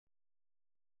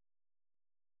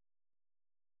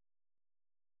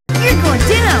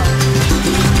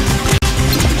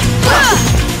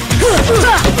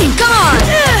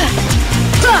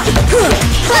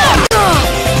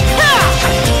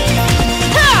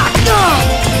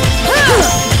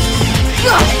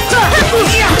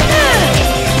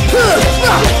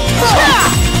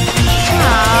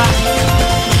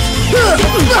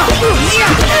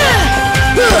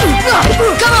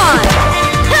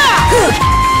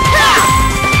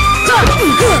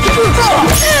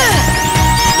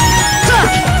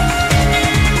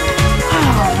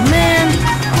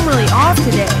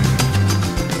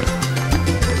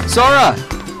Sora!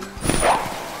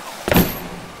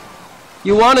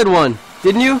 You wanted one,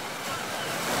 didn't you?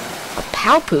 A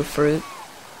Palpu fruit?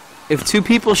 If two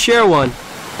people share one,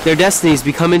 their destinies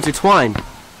become intertwined.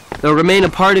 They'll remain a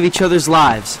part of each other's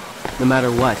lives, no matter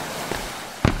what.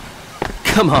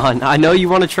 Come on, I know you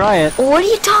want to try it. What are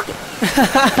you talking?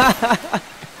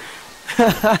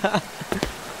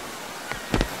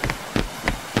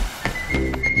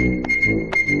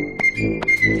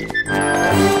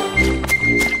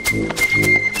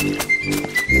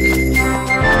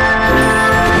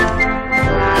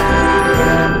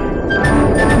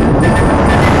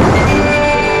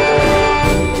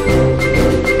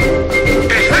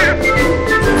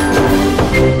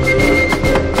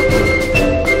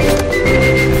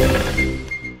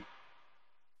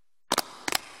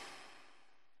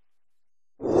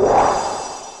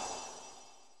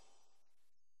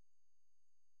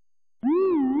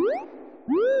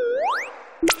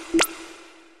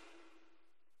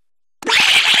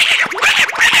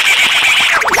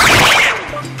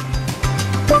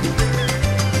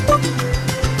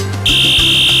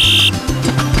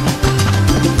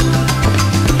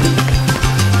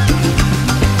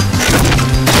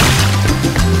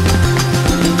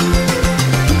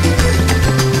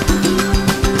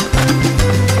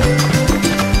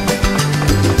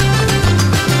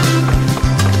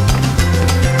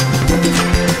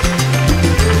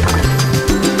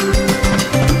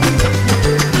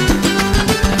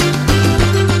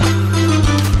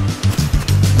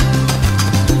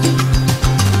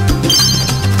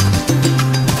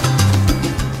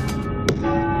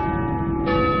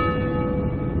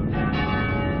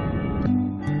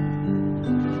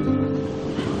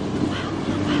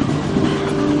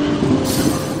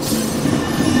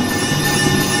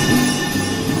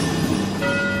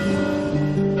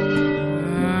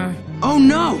 Oh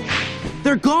no!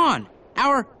 They're gone!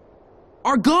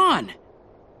 Are gone!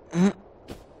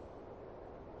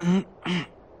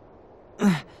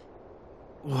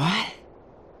 What?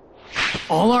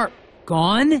 All are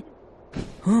gone?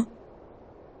 Huh?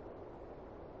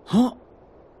 Huh?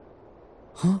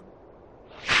 Huh?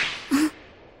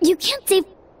 You can't say...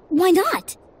 Why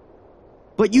not?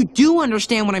 But you do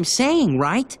understand what I'm saying,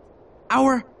 right?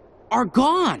 Are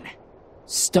gone.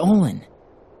 Stolen.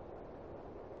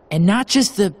 And not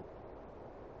just the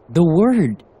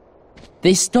word.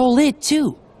 They stole it,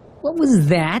 too. What was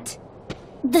that?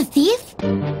 The thief?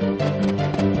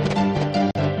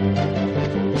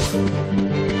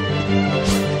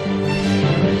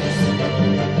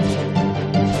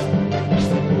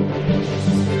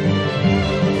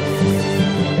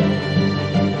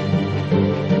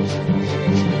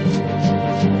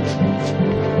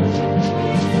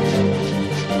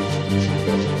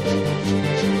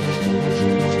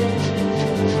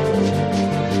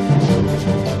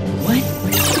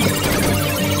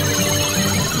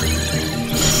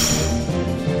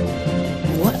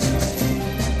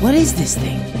 What is this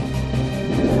thing?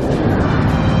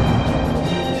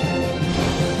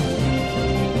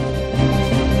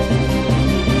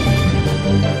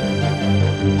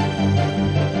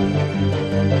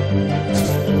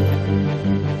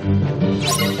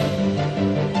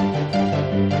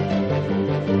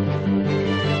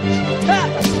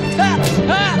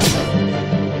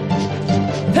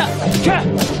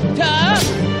 Ha!